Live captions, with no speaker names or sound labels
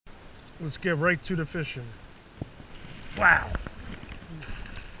Let's get right to the fishing. Wow.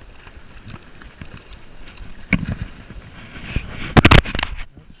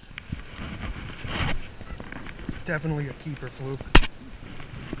 Definitely a keeper, Fluke.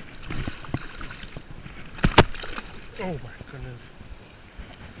 Oh my goodness.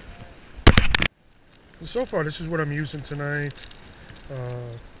 So far, this is what I'm using tonight.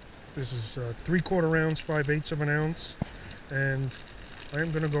 This is 3/4 ounce, 5/8 of an ounce, and I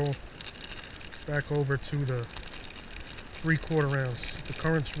am going to go back over to the 3/4 ounce. The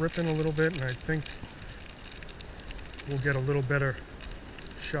current's ripping a little bit, and I think we'll get a little better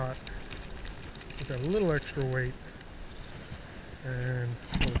shot with that little extra weight. And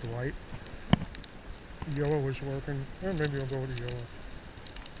go with the white. The yellow is working. Or maybe I'll go with the yellow.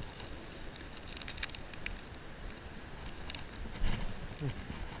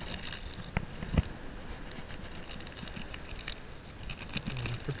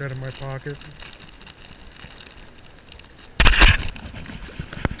 Put that in my pocket.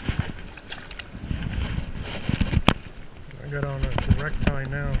 I got on a direct tie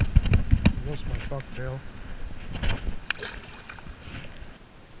now. I lost my bucktail.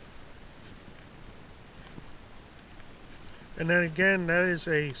 And then again, that is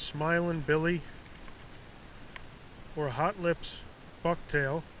a Smiling Billy or a Hot Lips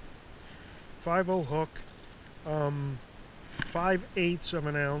bucktail, 5/0 hook, 5/8 of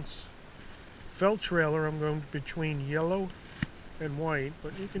an ounce. Felt trailer, I'm going between yellow and white,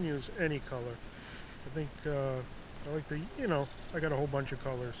 but you can use any color. I think I like the, you know, I got a whole bunch of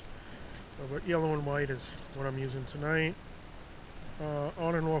colors. But yellow and white is what I'm using tonight.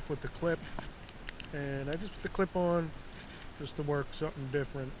 On and off with the clip. And I just put the clip on just to work something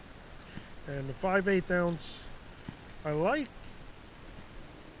different. And the 5/8 ounce, I like,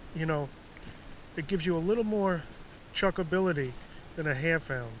 you know, it gives you a little more chuckability than a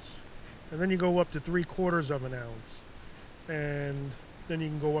 1/2 ounce. And then you go up to 3/4 of an ounce. And then you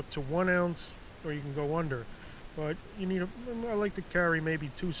can go up to 1 ounce, or you can go under. But you need I like to carry maybe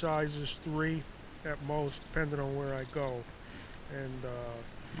 2 sizes, 3 at most, depending on where I go. And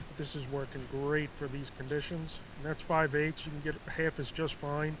this is working great for these conditions. And that's 5/8. You can get 1/2 is just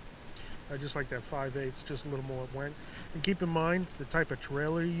fine. I just like that 5/8, just a little more wet. And keep in mind, the type of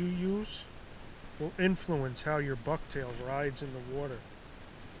trailer you use will influence how your bucktail rides in the water.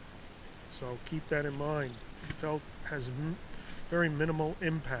 So keep that in mind. Felt has very minimal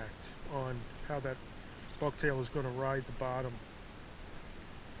impact on how that bucktail is going to ride the bottom.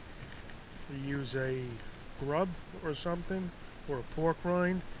 You use a grub or something, or a pork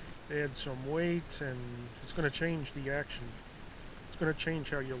rind, add some weight, and it's going to change the action. It's going to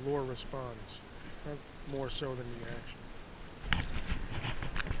change how your lure responds, not more so than the action.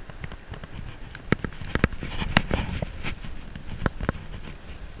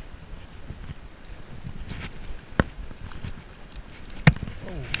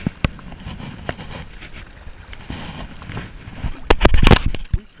 Oh.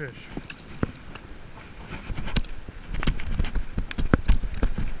 Weakfish.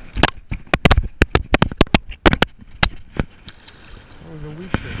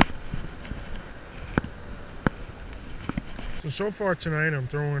 So far tonight I'm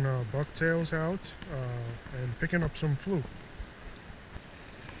throwing bucktails out and picking up some fluke.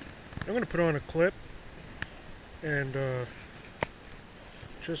 I'm going to put on a clip, and I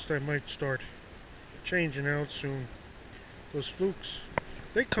might start changing out soon. Those flukes,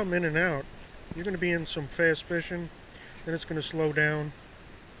 they come in and out. You're going to be in some fast fishing, then it's going to slow down.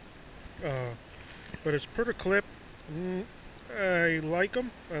 But it's per the clip. I like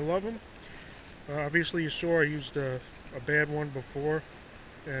them. I love them. Obviously you saw I used a bad one before,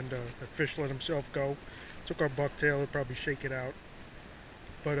 and that fish let himself go. Took our bucktail, it'll probably shake it out.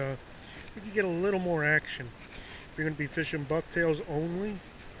 But you can get a little more action. If you're going to be fishing bucktails only,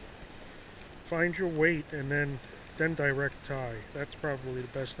 find your weight and then direct tie. That's probably the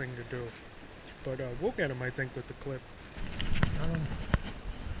best thing to do. But we'll get him, I think, with the clip.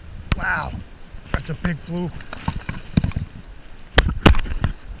 Wow, that's a big fluke.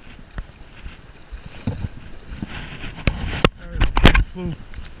 Fluke.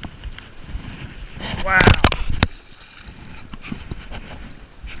 Wow.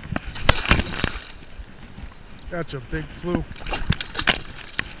 That's a big fluke.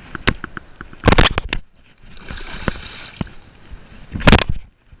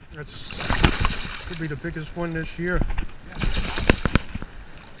 That's could be the biggest one this year.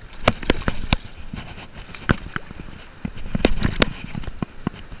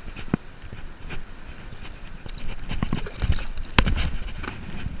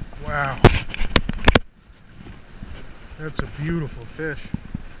 Wow. That's a beautiful fish.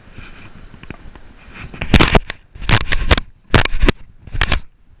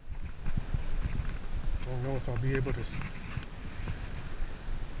 if I'll be able to.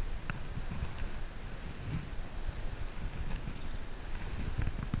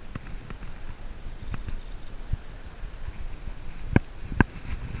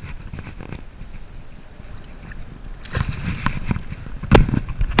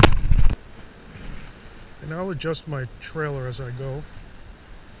 And I'll adjust my trailer as I go.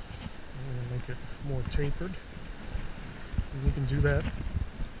 I'm going to make it more tapered. And you can do that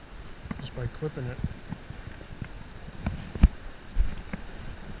just by clipping it.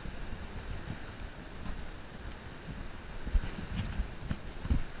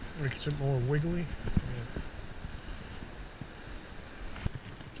 Makes it more wiggly. Yeah.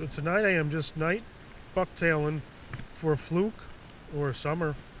 So tonight I am just night bucktailing for a fluke or a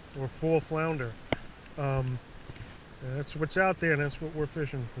summer or fall flounder. That's what's out there, and that's what we're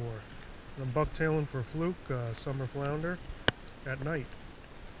fishing for. I'm bucktailing for a fluke, summer flounder at night.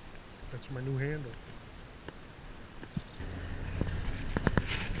 That's my new handle.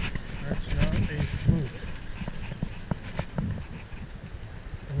 That's not a fluke.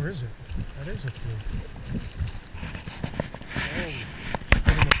 Or is it? That is a fluke. Oh,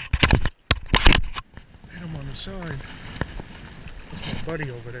 hit him on the side. That's my buddy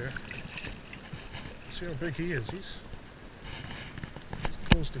over there. See how big he is. He's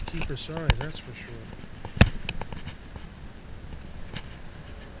close to keeper size, that's for sure.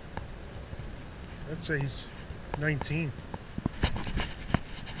 I'd say he's 19.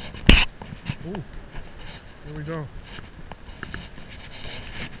 Ooh, here we go.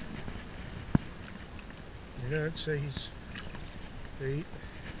 Yeah, I'd say he's 8.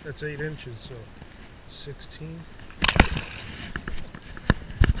 That's 8 inches, so 16.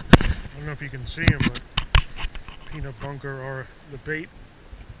 I don't know if you can see him, but peanut bunker are the bait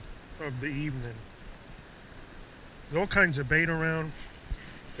of the evening. There's all kinds of bait around.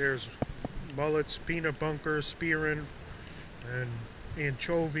 There's mullets, peanut bunker, spearing, and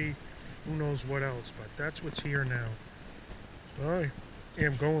anchovy. Who knows what else, but that's what's here now. So I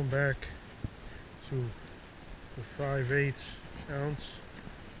am going back to the 5/8 ounce.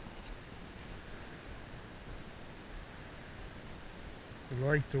 I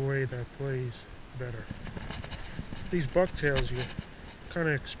like the way that plays better. These bucktails, you kind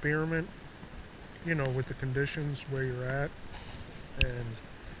of experiment, you know, with the conditions where you're at and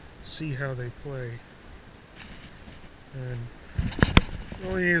see how they play. And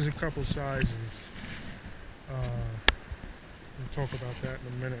only here's a couple sizes. We'll talk about that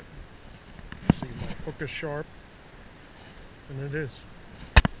in a minute. See, my hook is sharp, and it is.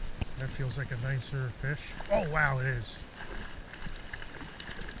 That feels like a nicer fish. Oh wow, it is.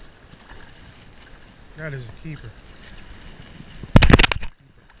 That is a keeper.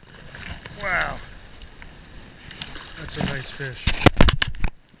 Wow. That's a nice fish.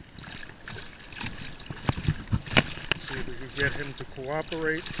 Let's see if we can get him to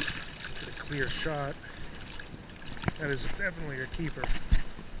cooperate. Get a clear shot. That is definitely a keeper.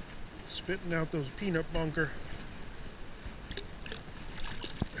 Spitting out those peanut bunker.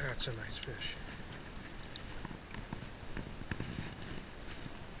 That's a nice fish.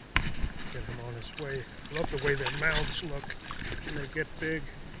 Get him on his way. Love the way their mouths look when they get big.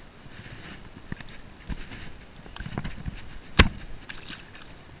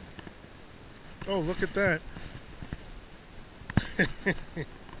 Oh, look at that.